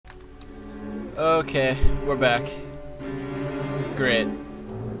Okay, we're back. Great.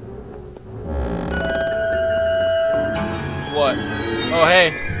 What? Oh,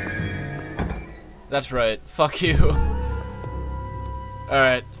 hey. That's right. Fuck you.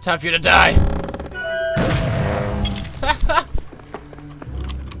 Alright, time for you to die.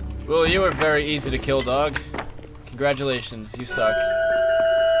 Well, you were very easy to kill, dog. Congratulations, you suck.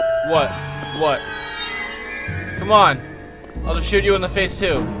 What? What? Come on. I'll just shoot you in the face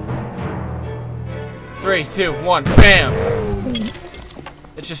too. 3, 2, 1, BAM!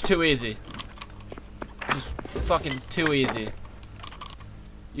 It's just too easy. Just fucking too easy.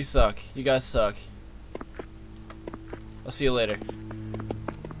 You suck. You guys suck. I'll see you later.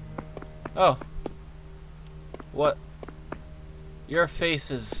 Oh. What? Your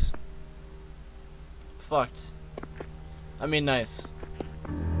face is fucked. I mean nice.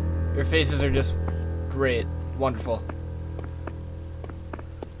 Your faces are just great. Wonderful.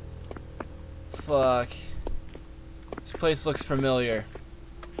 Fuck. This place looks familiar.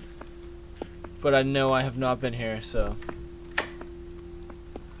 But I know I have not been here, so.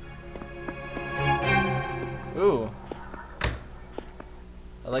 Ooh.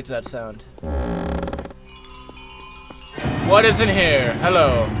 I liked that sound. What is in here?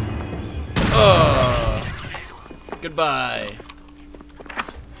 Hello. Ugh. Goodbye.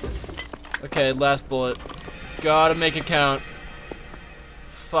 Okay, last bullet. Gotta make it count.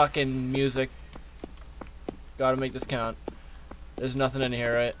 Fucking music. Gotta make this count. There's nothing in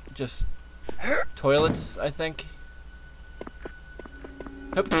here, right? Just toilets, I think.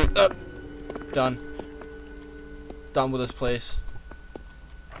 Up. Done. Done with this place.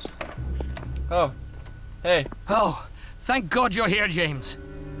 Oh. Hey. Oh, thank God you're here, James.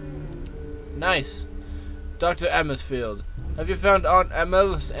 Nice. Dr. Emmersfield. Have you found Aunt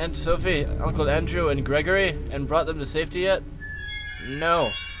Emil, Aunt Sophie, Uncle Andrew, and Gregory, and brought them to safety yet?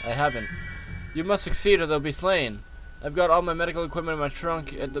 No, I haven't. You must succeed or they'll be slain. I've got all my medical equipment in my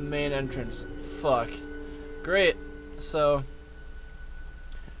trunk at the main entrance. Fuck. Great. So,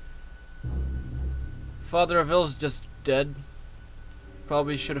 Father Aville's just dead.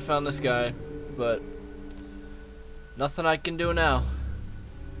 Probably should have found this guy, but nothing I can do now.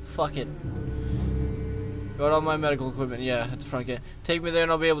 Fuck it. Got all my medical equipment, yeah, at the front gate. Take me there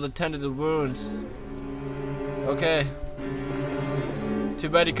and I'll be able to tend to the wounds. Okay. Too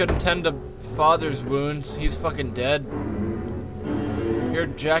bad he couldn't tend to Father's wounds. He's fucking dead. Your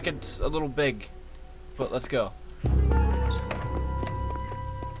jacket's a little big, but let's go.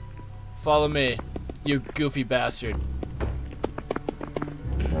 Follow me, you goofy bastard.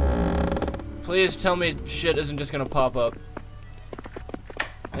 Please tell me shit isn't just gonna pop up.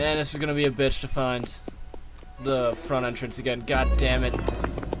 And this is gonna be a bitch to find the front entrance again. God damn it.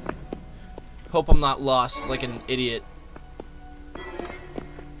 Hope I'm not lost like an idiot.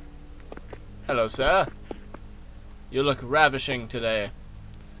 Hello, sir. You look ravishing today.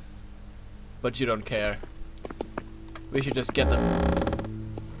 But you don't care. We should just get the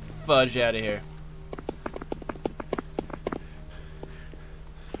fudge out of here.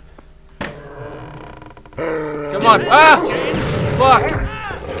 Come on. Ah!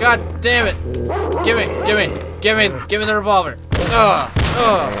 Fuck! God damn it! Give me the revolver.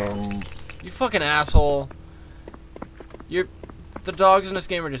 Ugh! You fucking asshole. The dogs in this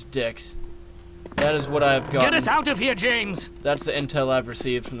game are just dicks. That is what I've got. Get us out of here, James! That's the intel I've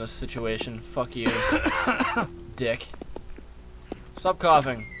received from this situation. Fuck you. Dick. Stop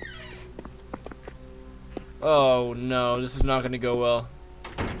coughing. Oh no, this is not gonna go well.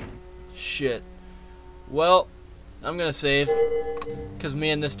 Shit. Well, I'm gonna save. Because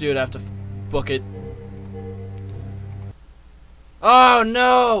me and this dude have to book it. Oh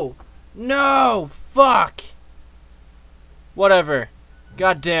no! No! Fuck! Whatever.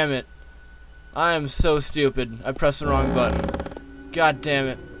 God damn it. I am so stupid. I pressed the wrong button. God damn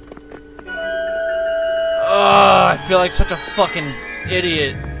it. Oh, I feel like such a fucking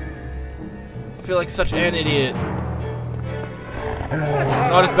idiot. I feel like such an idiot.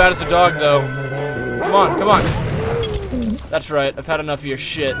 Not as bad as the dog, though. Come on, come on. That's right. I've had enough of your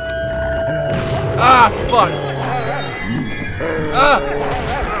shit. Ah, fuck. Ah!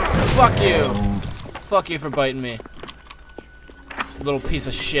 Fuck you. Fuck you for biting me. Little piece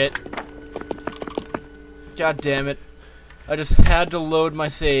of shit. God damn it. I just had to load my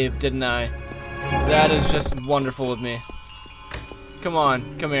save, didn't I? That is just wonderful of me. Come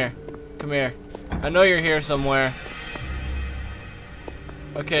on, come here. Come here. I know you're here somewhere.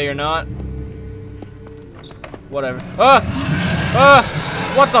 Okay, you're not. Whatever. Ah! Ah!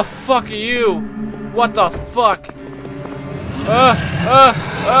 What the fuck are you? What the fuck?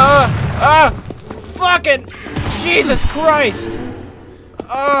 Fucking Jesus Christ!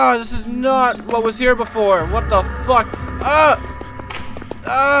 Ah, this is not what was here before. What the fuck?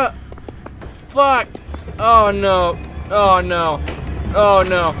 Fuck. Oh no. Oh no. Oh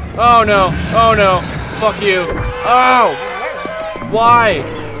no. Oh no. Oh no. Fuck you. Oh. Why?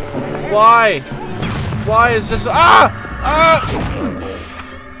 Why? Why is this?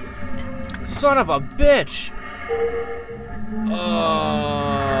 Son of a bitch.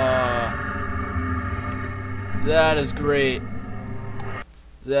 That is great.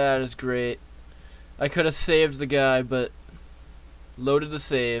 That is great. I could have saved the guy, but loaded the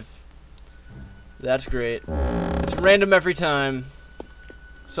save. That's great. It's random every time,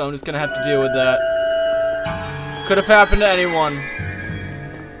 so I'm just gonna have to deal with that. Could have happened to anyone.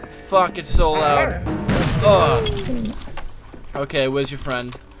 Fuck, it's so loud. Ugh. Okay, where's your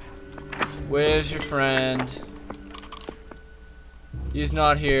friend? Where's your friend? He's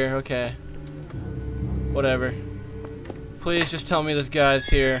not here. Okay. Whatever. Please just tell me this guy's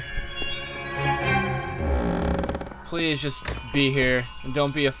here. Please just be here. And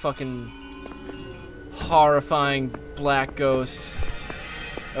don't be a fucking horrifying black ghost.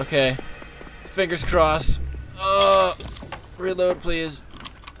 Okay. Fingers crossed. Reload, please.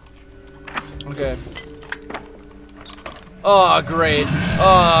 Okay. Oh, great.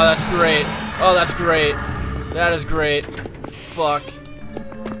 Oh, that's great. Oh, that's great. That is great. Fuck.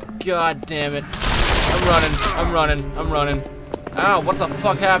 God damn it. I'm running. I'm running. I'm running. Ow, what the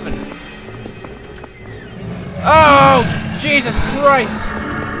fuck happened? Oh, Jesus Christ.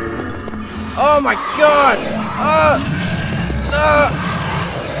 Oh my God.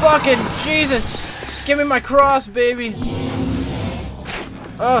 Fucking Jesus. Give me my cross, baby.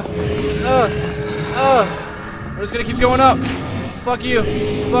 I'm just gonna keep going up. Fuck you.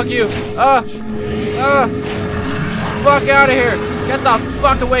 Fuck you. Fuck out of here. Get the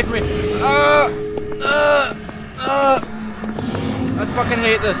fuck away from me. I fucking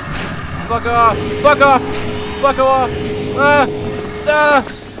hate this. Fuck off. Fuck off. Fuck off.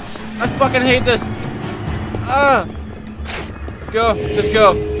 I fucking hate this. Go. Just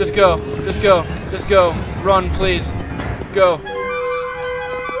go. Just go. Just go. Just go. Run, please. Go.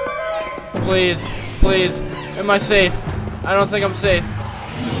 Please. Please. Am I safe? I don't think I'm safe.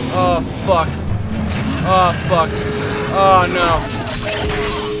 Oh, fuck. Oh, fuck. Oh, no.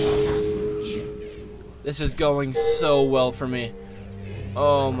 This is going so well for me.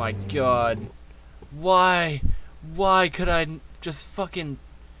 Oh, my God. Why? Why could I just fucking...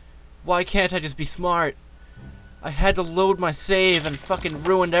 Why can't I just be smart? I had to load my save and fucking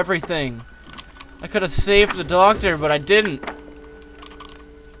ruined everything. I could have saved the doctor, but I didn't.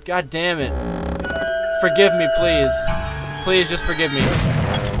 God damn it. Forgive me, please. Please just forgive me.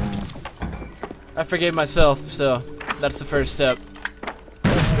 I forgave myself, so that's the first step.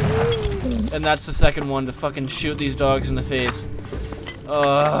 And that's the second one, to fucking shoot these dogs in the face.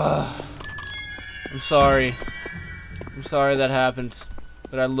 I'm sorry. I'm sorry that happened.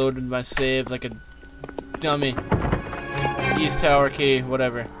 That I loaded my save like a dummy. East Tower key,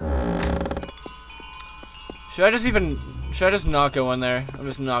 whatever. Should I just not go in there? I'm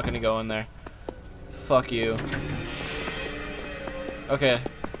just not gonna go in there. Fuck you. Okay.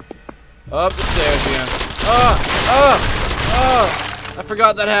 Up the stairs again. I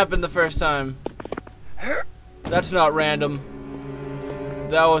forgot that happened the first time. That's not random.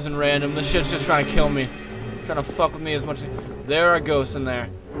 That wasn't random. This shit's just trying to kill me. Trying to fuck with me as much as... There are ghosts in there.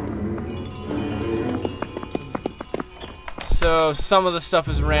 So, some of the stuff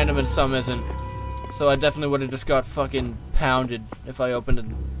is random and some isn't. So I definitely would have just got fucking pounded if I opened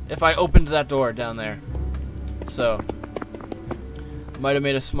that door down there. So, might have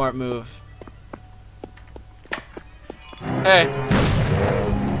made a smart move. Hey.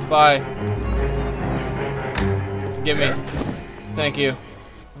 Bye. Give me. Thank you.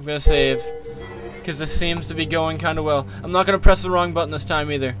 I'm gonna save. Because this seems to be going kind of well. I'm not gonna press the wrong button this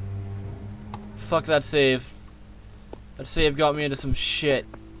time either. Fuck that save. That save got me into some shit.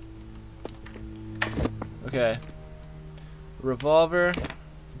 Okay. Revolver.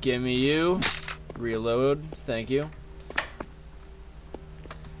 Gimme you. Reload. Thank you.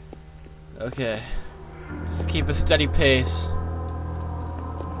 Okay. Just keep a steady pace.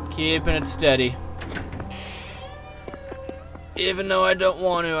 Keeping it steady. Even though I don't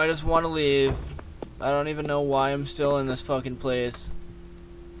want to, I just want to leave. I don't even know why I'm still in this fucking place.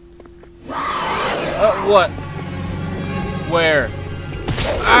 What? Where?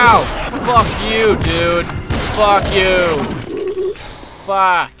 Ow! Fuck you, dude. Fuck you.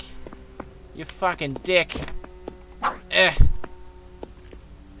 Fuck. You fucking dick.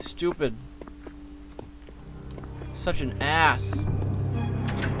 Stupid. Such an ass.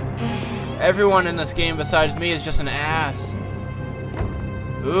 Everyone in this game besides me is just an ass.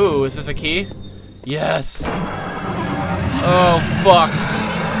 Ooh, is this a key? Yes. Oh, fuck.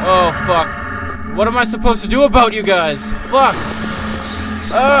 Oh, fuck. What am I supposed to do about you guys? Fuck.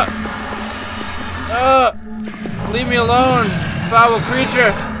 Leave me alone. Foul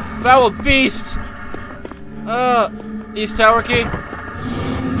creature. Foul beast. East Tower key.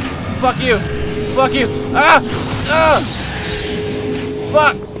 Fuck you. Fuck you.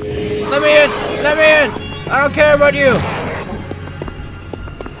 Fuck. Let me in. Let me in. I don't care about you.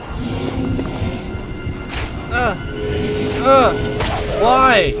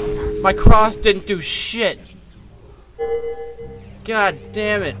 Why? My cross didn't do shit. God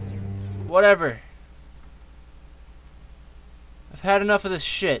damn it. Whatever. I've had enough of this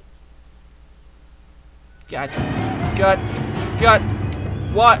shit. God.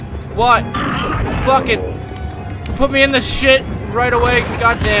 What? Fucking put me in the shit right away.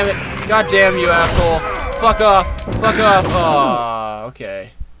 God damn it. God damn you, asshole. Fuck off. Fuck off. Oh,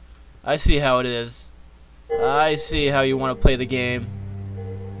 okay. I see how it is. I see how you want to play the game.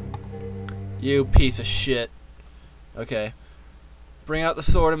 You piece of shit. Okay. Bring out the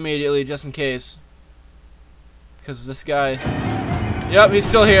sword immediately, just in case. Because this guy... Yep, he's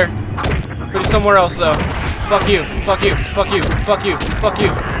still here. But he's somewhere else, though. Fuck you. Fuck you. Fuck you. Fuck you. Fuck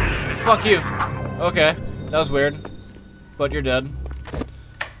you. Fuck you. Okay. That was weird. But you're dead.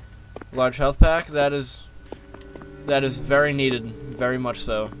 Large health pack. That is very needed. Very much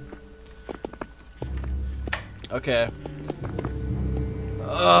so. Okay.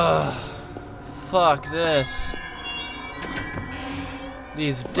 Ugh. Fuck this.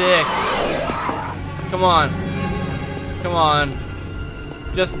 These dicks. Come on. Come on.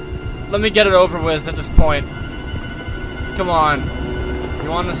 Just let me get it over with at this point. Come on.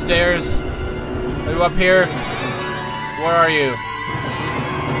 You on the stairs? Are you up here? Where are you?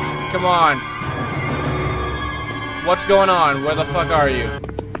 Come on. What's going on? Where the fuck are you?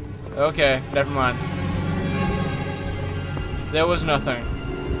 Okay, never mind. There was nothing.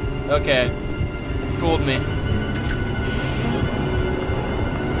 Okay. Fooled me.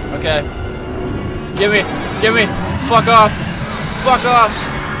 Okay. Gimme! Fuck off! Fuck off!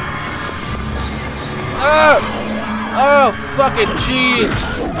 Oh, fucking jeez!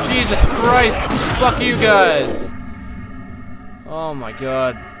 Jesus Christ! Fuck you guys! Oh my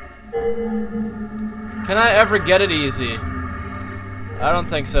god. Can I ever get it easy? I don't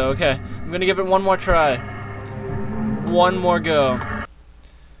think so. Okay. I'm gonna give it one more try. One more go.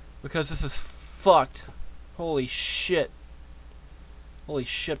 Because this is fucked. Holy shit. Holy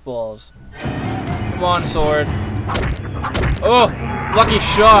shit balls. Come on, sword. Oh! Lucky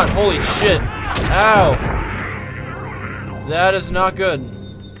shot! Holy shit. Ow! That is not good.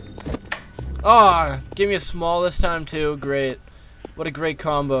 Ah! Give me a small this time too. Great. What a great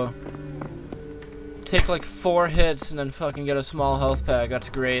combo. Take like 4 hits and then fucking get a small health pack. That's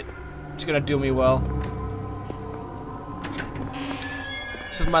great. It's gonna do me well.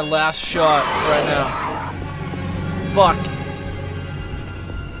 This is my last shot right now. Fuck.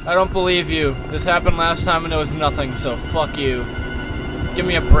 I don't believe you. This happened last time and it was nothing, so fuck you. Give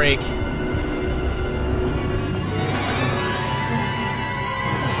me a break.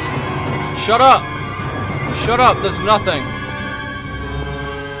 Shut up! Shut up, there's nothing.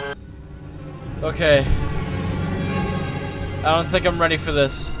 Okay. I don't think I'm ready for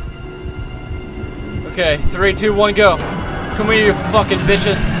this. Okay, 3, 2, 1, go. Come here, you fucking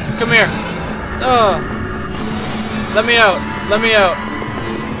bitches. Come here. Let me out. Let me out.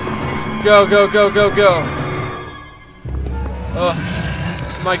 Go.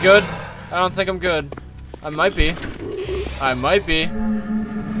 Am I good? I don't think I'm good. I might be.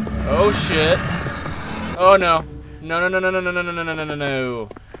 Oh shit. Oh no. No.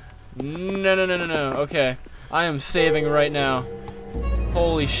 No. Okay. I am saving right now.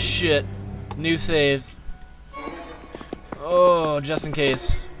 Holy shit. New save. Oh, just in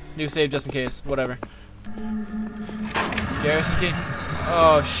case. New save just in case. Whatever. Garrison key?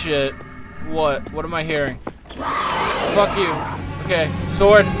 Oh shit. What? What am I hearing? Fuck you. Okay.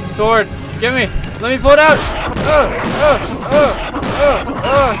 Sword. Give me. Let me pull it out.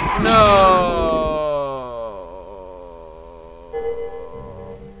 No.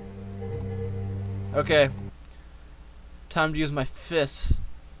 Okay. Time to use my fists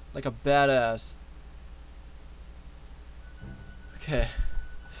like a badass. Okay.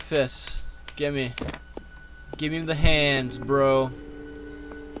 Fists. Gimme the hands, bro.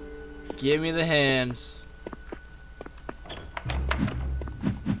 Give me the hands.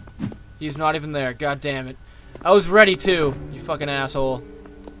 He's not even there. God damn it. I was ready too, you fucking asshole.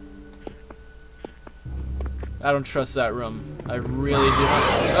 I don't trust that room. I really do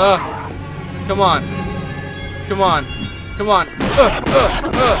not. Come on. Come on.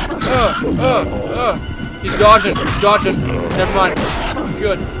 He's dodging. He's dodging. Never mind.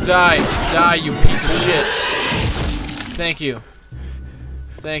 Good. Die. Die, you piece of shit. Thank you.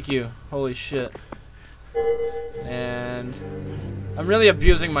 Thank you. Holy shit. And I'm really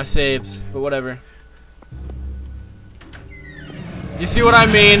abusing my saves, but whatever. You see what I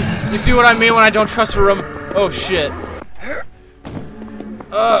mean? You see what I mean when I don't trust a room? Oh shit.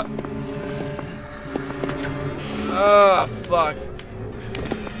 Fuck.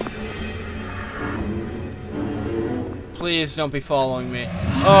 Please don't be following me.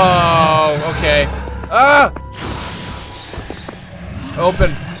 Oh, okay. Ah!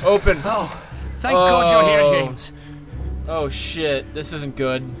 Open. Open. Oh, thank God you're here, James. Oh shit, this isn't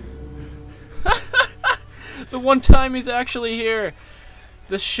good. The one time he's actually here.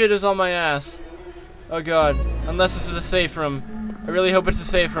 This shit is on my ass. Oh god. Unless this is a safe room. I really hope it's a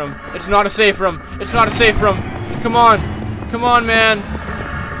safe room. It's not a safe room. It's not a safe room. Come on. Come on, man.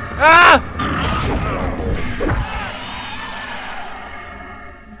 Ah!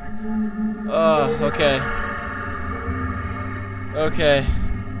 Okay. Okay.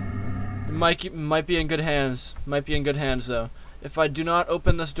 It might be in good hands. Might be in good hands, though. If I do not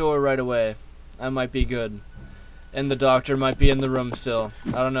open this door right away, I might be good. And the doctor might be in the room still.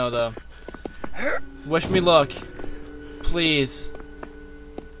 I don't know, though. Wish me luck. Please.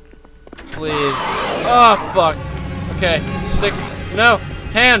 Please. Oh, fuck. Okay. Stick. No.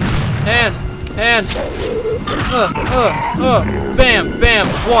 Hands. Hands. Hands. Bam. Bam.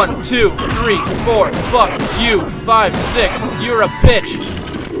 1, 2, 3, 4. Fuck you. 5, 6. You're a bitch.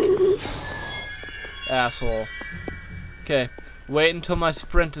 Asshole. Okay. Wait until my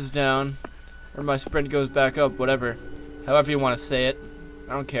sprint is down. Or my sprint goes back up. Whatever. However you want to say it.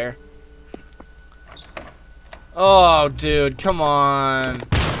 I don't care. Oh, dude. Come on.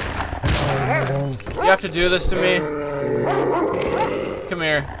 You have to do this to me? Come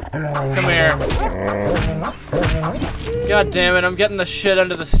here. Come here. God damn it, I'm getting the shit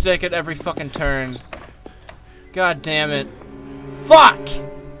under the stick at every fucking turn. God damn it. Fuck!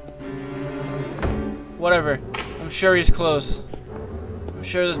 Whatever. I'm sure he's close. I'm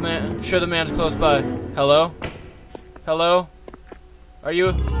sure the man's close by. Hello? Hello? Are you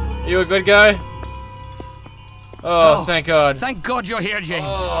a good guy? Oh, thank God. Thank God you're here, James.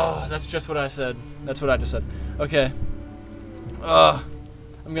 Oh, that's just what I said. That's what I just said. Okay.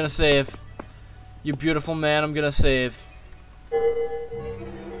 I'm gonna save. You beautiful man, I'm gonna save.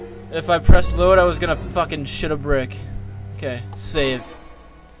 If I pressed load, I was gonna fucking shit a brick. Okay, save.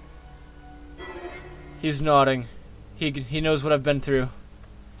 He's nodding. He knows what I've been through.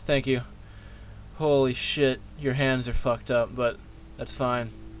 Thank you. Holy shit, your hands are fucked up, but that's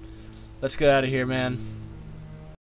fine. Let's get out of here, man.